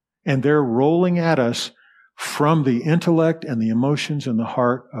 And they're rolling at us from the intellect and the emotions and the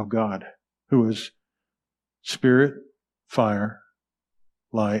heart of God, who is spirit, fire,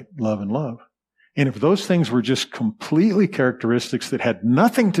 light, love, and love. And if those things were just completely characteristics that had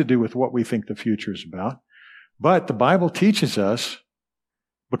nothing to do with what we think the future is about, but the Bible teaches us,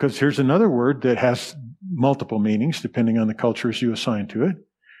 because here's another word that has multiple meanings depending on the cultures you assign to it.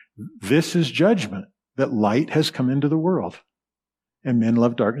 This is judgment, that light has come into the world, and men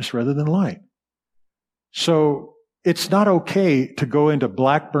love darkness rather than light. So it's not okay to go into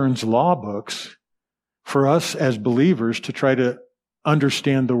Blackburn's law books for us as believers to try to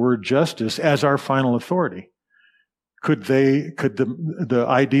understand the word justice as our final authority. Could the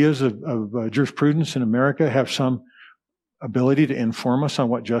ideas of jurisprudence in America have some ability to inform us on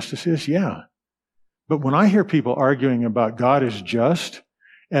what justice is? Yeah. But when I hear people arguing about God is just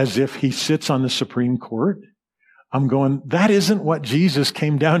as if he sits on the Supreme Court, I'm going, that isn't what Jesus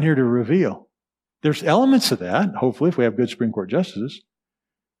came down here to reveal. There's elements of that, hopefully, if we have good Supreme Court justices.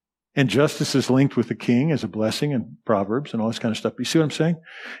 And justice is linked with the king as a blessing and Proverbs and all this kind of stuff. You see what I'm saying?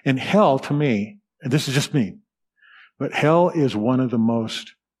 And hell, to me, and this is just me, but hell is one of the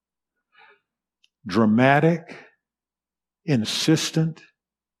most dramatic, insistent,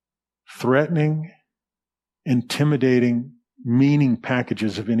 threatening, intimidating meaning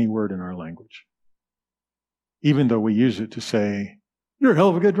packages of any word in our language. Even though we use it to say, you're a hell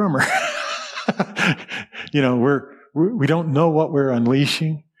of a good drummer. We don't know what we're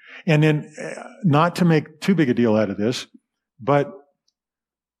unleashing. And then, not to make too big a deal out of this, but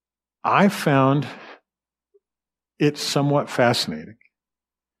I found it somewhat fascinating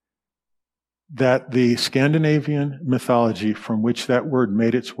that the Scandinavian mythology from which that word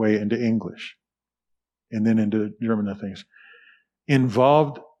made its way into English and then into German and things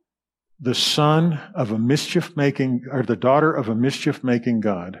involved the son of a mischief-making, or the daughter of a mischief-making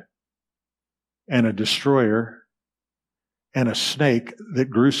god, and a destroyer, and a snake that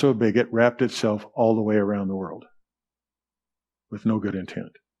grew so big it wrapped itself all the way around the world with no good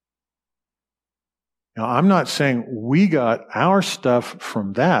intent. Now, I'm not saying we got our stuff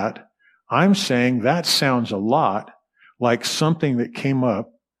from that. I'm saying that sounds a lot like something that came up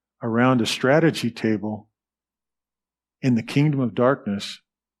around a strategy table in the kingdom of darkness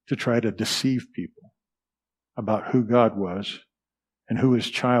to try to deceive people about who God was and who his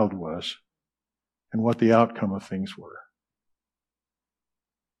child was and what the outcome of things were.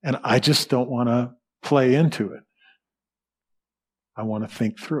 And I just don't want to play into it. I want to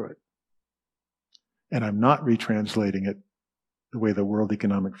think through it. And I'm not retranslating it the way the World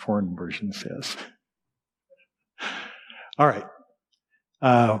Economic Forum version says. All right.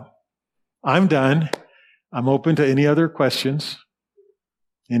 I'm done. I'm open to any other questions.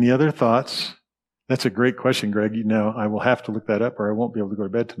 Any other thoughts? That's a great question, Greg. I will have to look that up or I won't be able to go to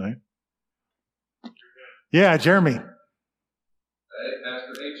bed tonight. Yeah, Jeremy. Hey,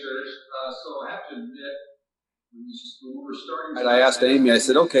 Pastor. Hey, church. So I have to admit, when we were starting, and I asked Amy, I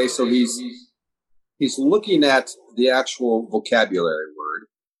said, okay, so he's looking at the actual vocabulary word.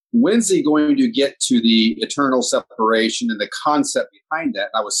 When's he going to get to the eternal separation and the concept behind that?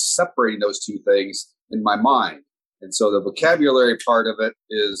 And I was separating those two things in my mind. And so the vocabulary part of it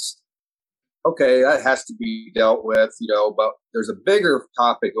is, okay, that has to be dealt with, but there's a bigger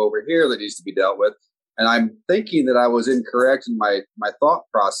topic over here that needs to be dealt with. And I'm thinking that I was incorrect in my thought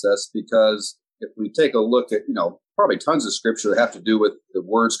process, because if we take a look at, probably tons of scripture that have to do with the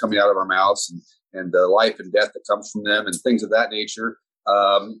words coming out of our mouths and the life and death that comes from them and things of that nature,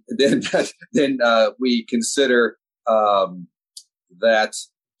 then we consider that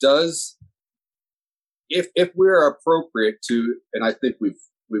if we're appropriate to, and I think we've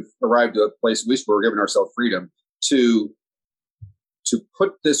arrived at a place, at least where we're giving ourselves freedom to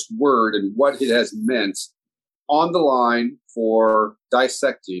put this word and what it has meant on the line for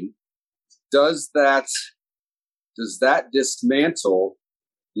dissecting, does that dismantle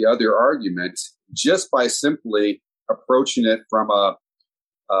the other argument just by simply approaching it from a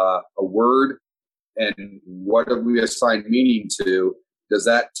word and what do we assign meaning to? Does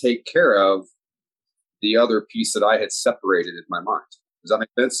that take care of the other piece that I had separated in my mind? Does that make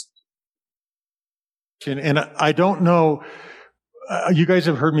sense? And I don't know, you guys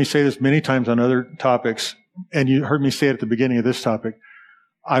have heard me say this many times on other topics, and you heard me say it at the beginning of this topic.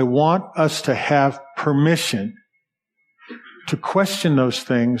 I want us to have permission to question those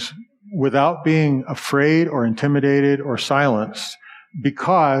things without being afraid or intimidated or silenced,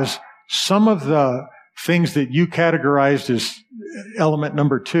 because some of the things that you categorized as element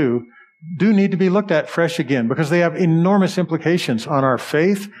number 2 do need to be looked at fresh again because they have enormous implications on our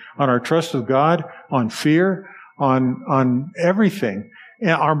faith, on our trust of God, on fear, on everything,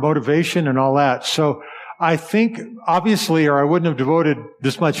 and our motivation and all that. So I think, obviously, or I wouldn't have devoted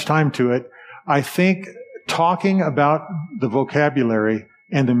this much time to it, I think talking about the vocabulary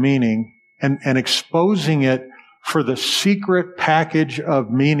and the meaning and exposing it for the secret package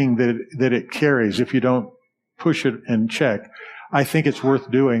of meaning that it carries, if you don't push it and check, I think it's worth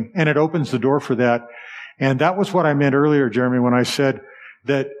doing. And it opens the door for that. And that was what I meant earlier, Jeremy, when I said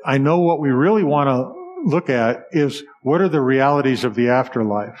that I know what we really want to look at is what are the realities of the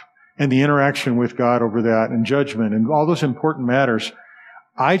afterlife and the interaction with God over that and judgment and all those important matters.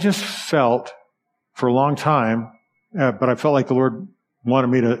 I just felt for a long time, but I felt like the Lord wanted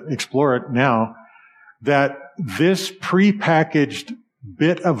me to explore it now, that this prepackaged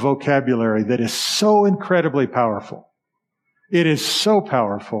bit of vocabulary that is so incredibly powerful, it is so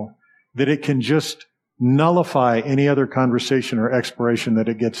powerful that it can just nullify any other conversation or exploration that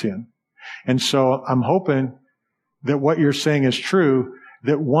it gets in. And so I'm hoping that what you're saying is true,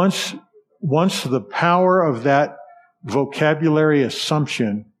 that once the power of that vocabulary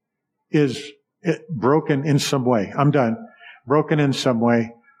assumption is broken in some way, I'm done, broken in some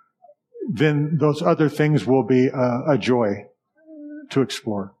way, then those other things will be a joy to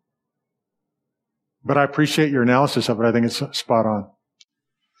explore. But I appreciate your analysis of it. I think it's spot on.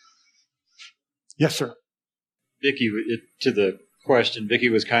 Yes, sir. Vicky, to the question, Vicky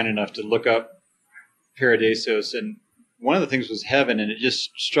was kind enough to look up paradeisos, and one of the things was heaven, and it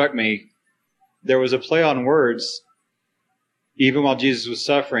just struck me, there was a play on words, even while Jesus was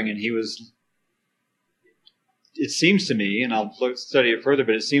suffering, and it seems to me, and I'll study it further,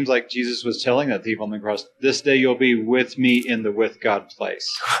 but it seems like Jesus was telling that thief on the cross, this day you'll be with me in the with God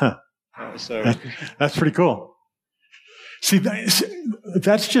place. So that's pretty cool. See,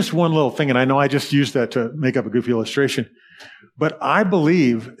 that's just one little thing, and I know I just used that to make up a goofy illustration, but I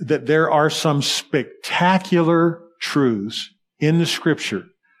believe that there are some spectacular truths in the Scripture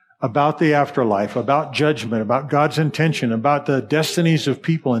about the afterlife, about judgment, about God's intention, about the destinies of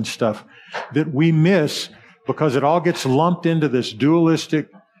people and stuff that we miss because it all gets lumped into this dualistic,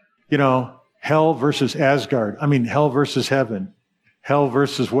 hell versus Asgard. I mean, hell versus heaven, hell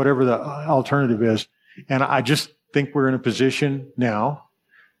versus whatever the alternative is. And I just think we're in a position now,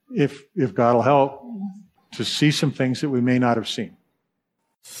 if God will help, to see some things that we may not have seen.